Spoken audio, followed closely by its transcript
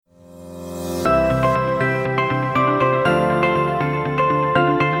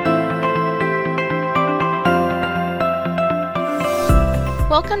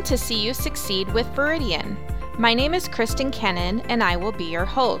Welcome to See You Succeed with Veridian. My name is Kristen Kennan, and I will be your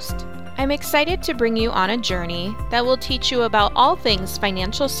host. I'm excited to bring you on a journey that will teach you about all things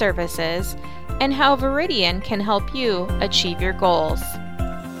financial services and how Veridian can help you achieve your goals.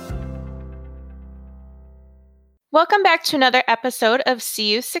 Welcome back to another episode of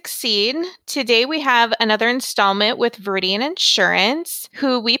See You Succeed. Today we have another installment with Veridian Insurance,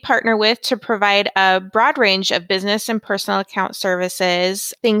 who we partner with to provide a broad range of business and personal account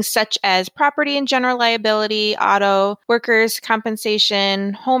services, things such as property and general liability, auto, workers'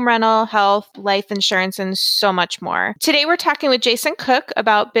 compensation, home rental, health, life insurance, and so much more. Today we're talking with Jason Cook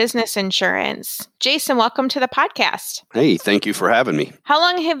about business insurance. Jason, welcome to the podcast. Hey, thank you for having me. How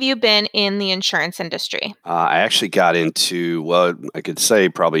long have you been in the insurance industry? I actually got into, I could say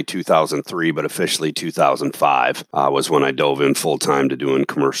probably 2003, but officially 2005 was when I dove in full time to doing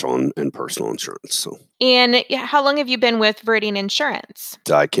commercial and personal insurance. And how long have you been with Veridian Insurance?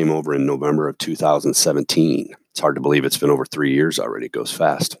 I came over in November of 2017. It's hard to believe it's been over 3 years already. It goes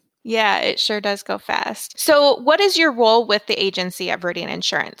fast. Yeah, it sure does go fast. So what is your role with the agency at Veridian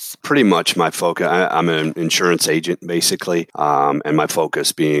Insurance? Pretty much my focus, I'm an insurance agent basically, and my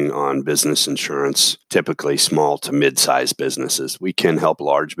focus being on business insurance, typically small to mid-sized businesses. We can help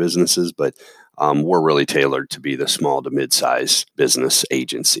large businesses, but we're really tailored to be the small to mid-sized business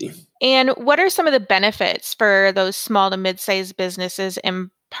agency. And what are some of the benefits for those small to mid-sized businesses in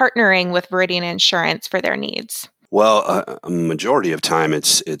partnering with Veridian Insurance for their needs? Well, a majority of time,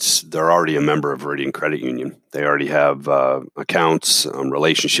 they're already a member of Veridian Credit Union. They already have accounts,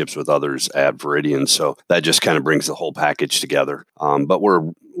 relationships with others at Veridian, so that just kind of brings the whole package together. But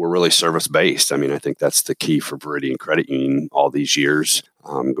we're really service based. I mean, I think that's the key for Veridian Credit Union all these years,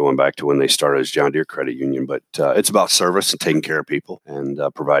 going back to when they started as John Deere Credit Union. But it's about service and taking care of people and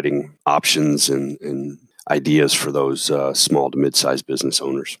providing options and ideas for those small to mid-sized business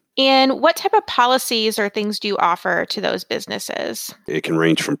owners. And what type of policies or things do you offer to those businesses? It can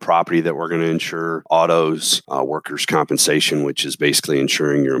range from property that we're going to insure, autos, workers' compensation, which is basically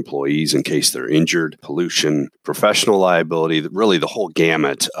insuring your employees in case they're injured, pollution, professional liability, really the whole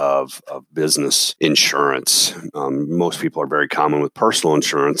gamut of business insurance. Most people are very common with personal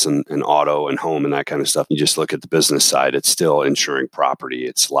insurance and auto and home and that kind of stuff. You just look at the business side, it's still insuring property,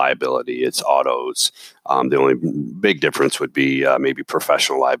 it's liability, it's autos. The only big difference would be maybe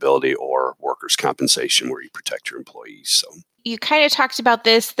professional liability or workers' compensation where you protect your employees. So you kind of talked about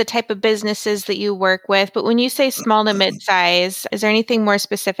this, the type of businesses that you work with, but when you say small to mid-size, is there anything more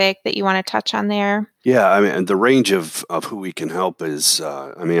specific that you want to touch on there? Yeah, I mean, the range of who we can help is,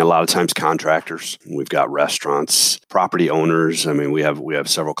 a lot of times contractors. We've got restaurants, property owners. I mean, we have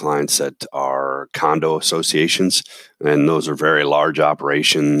several clients that are condo associations, and those are very large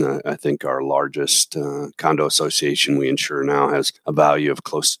operation. I think our largest condo association we insure now has a value of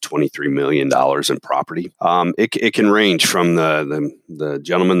close to $23 million in property. It can range from the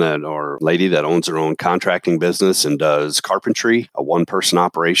gentleman that or lady that owns their own contracting business and does carpentry, a one-person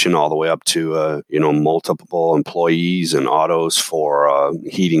operation, all the way up to multiple employees and autos for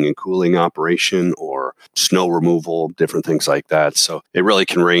heating and cooling operation or snow removal, different things like that. So it really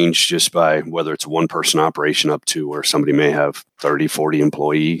can range just by whether it's a one-person operation up to where somebody may have 30, 40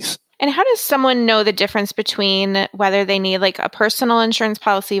 employees. And how does someone know the difference between whether they need like a personal insurance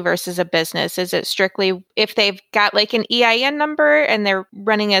policy versus a business? Is it strictly if they've got like an EIN number and they're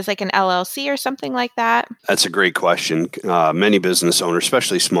running as like an LLC or something like that? That's a great question. Many business owners,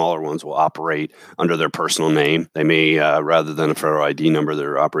 especially smaller ones, will operate under their personal name. They may, rather than a federal ID number,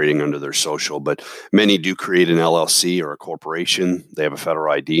 they're operating under their social, but many do create an LLC or a corporation. They have a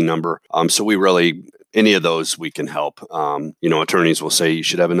federal ID number. So we really... Any of those we can help. Attorneys will say you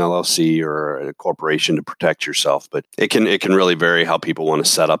should have an LLC or a corporation to protect yourself, but it can really vary how people want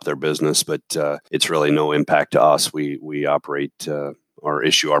to set up their business. But it's really no impact to us. We operate or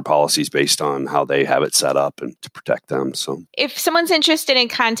issue our policies based on how they have it set up and to protect them. So, if someone's interested in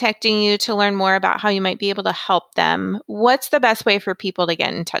contacting you to learn more about how you might be able to help them, what's the best way for people to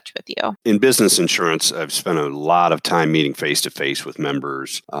get in touch with you? In business insurance, I've spent a lot of time meeting face-to-face with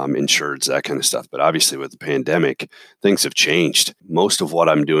members, insureds, that kind of stuff. But obviously with the pandemic, things have changed. Most of what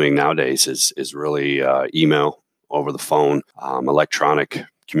I'm doing nowadays is really email, over the phone, electronic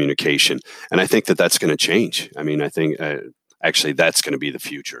communication. And I think that's going to change. I mean, I think... Actually, that's going to be the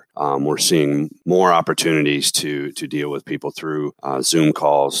future. We're seeing more opportunities to deal with people through Zoom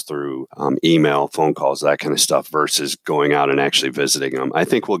calls, through email, phone calls, that kind of stuff, versus going out and actually visiting them. I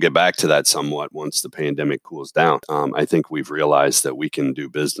think we'll get back to that somewhat once the pandemic cools down. I think we've realized that we can do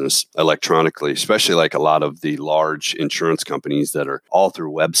business electronically, especially like a lot of the large insurance companies that are all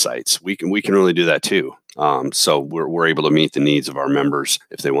through websites. We can really do that too. So we're able to meet the needs of our members.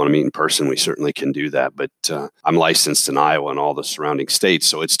 If they want to meet in person, we certainly can do that. But I'm licensed in Iowa and all the surrounding states,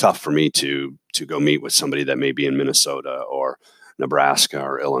 so it's tough for me to go meet with somebody that may be in Minnesota or Nebraska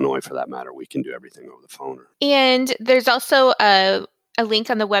or Illinois, for that matter. We can do everything over the phone. And there's also a link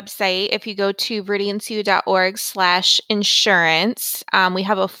on the website. If you go to viridiancu.org/insurance, we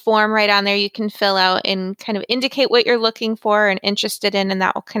have a form right on there you can fill out and kind of indicate what you're looking for and interested in, and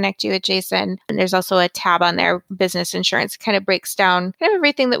that will connect you with Jason. And there's also a tab on there, business insurance. It kind of breaks down kind of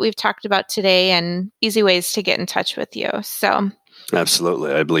everything that we've talked about today and easy ways to get in touch with you. So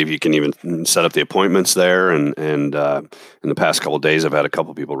absolutely. I believe you can even set up the appointments there. And in the past couple of days, I've had a couple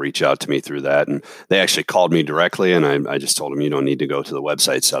of people reach out to me through that. And they actually called me directly. And I just told them, you don't need to go to the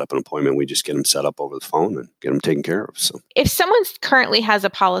website, set up an appointment. We just get them set up over the phone and get them taken care of. So if someone currently has a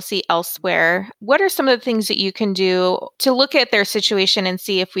policy elsewhere, what are some of the things that you can do to look at their situation and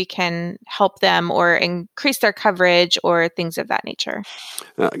see if we can help them or increase their coverage or things of that nature?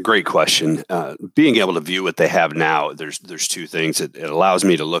 Great question. Being able to view what they have now, there's two things. It allows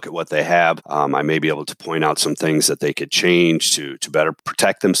me to look at what they have. I may be able to point out some things that they could change to better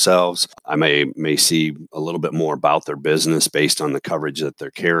protect themselves. I may see a little bit more about their business based on the coverage that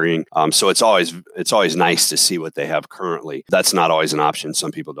they're carrying. So it's always nice to see what they have currently. That's not always an option.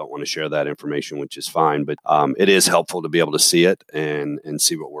 Some people don't want to share that information, which is fine. But it is helpful to be able to see it and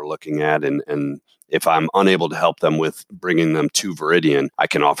see what we're looking at. And if I'm unable to help them with bringing them to Veridian, I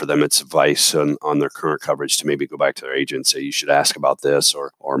can offer them its advice on their current coverage to maybe go back to their agent and say, you should ask about this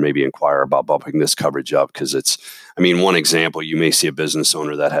or maybe inquire about bumping this coverage up. Because one example, you may see a business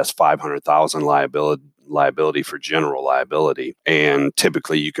owner that has $500,000 liability for general liability, and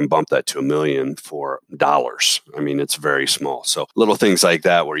typically you can bump that to $1 million for dollars. It's very small. So little things like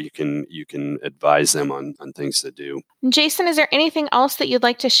that where you can advise them on things to do. Jason, is there anything else that you'd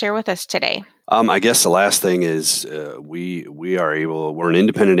like to share with us today? I guess the last thing is we're an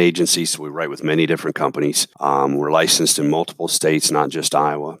independent agency, so we write with many different companies. We're licensed in multiple states, not just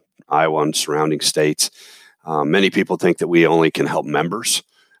Iowa and surrounding states. Many people think that we only can help members.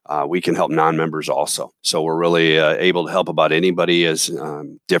 We can help non-members also. So we're really able to help about anybody as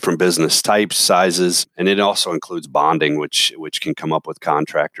different business types, sizes, and it also includes bonding, which can come up with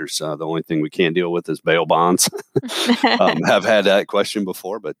contractors. The only thing we can't deal with is bail bonds. Have had that question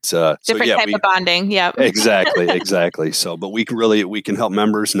before, but different type of bonding. Yeah, exactly. So, but we can help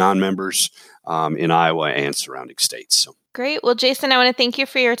members, non-members in Iowa and surrounding states. So. Great. Well, Jason, I want to thank you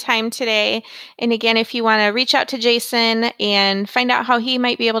for your time today. And again, if you want to reach out to Jason and find out how he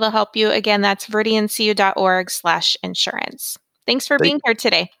might be able to help you, again, that's viridiancu.org/insurance. Thanks for being here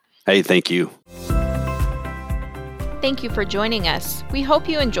today. Hey, thank you. Thank you for joining us. We hope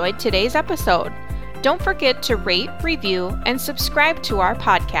you enjoyed today's episode. Don't forget to rate, review, and subscribe to our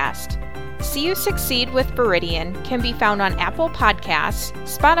podcast. See You Succeed with Veridian can be found on Apple Podcasts,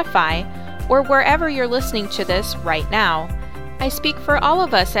 Spotify, or wherever you're listening to this right now. I speak for all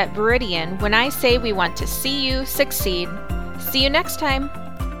of us at Veridian when I say we want to see you succeed. See you next time.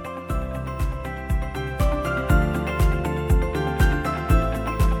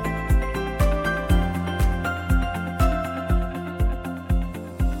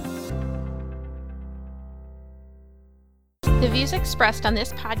 The views expressed on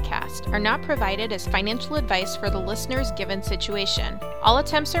this podcast are not provided as financial advice for the listener's given situation. All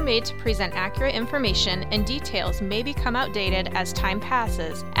attempts are made to present accurate information, and details may become outdated as time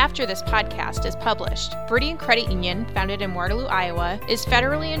passes after this podcast is published. Veridian Credit Union, founded in Waterloo, Iowa, is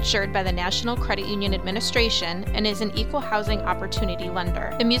federally insured by the National Credit Union Administration and is an equal housing opportunity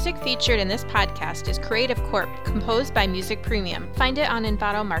lender. The music featured in this podcast is Creative Corp, composed by Music Premium. Find it on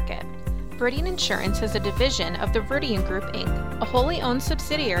Envato Market. Veridian Insurance is a division of the Veridian Group, Inc., a wholly owned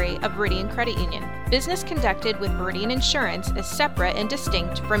subsidiary of Veridian Credit Union. Business conducted with Veridian Insurance is separate and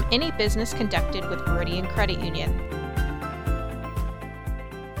distinct from any business conducted with Veridian Credit Union.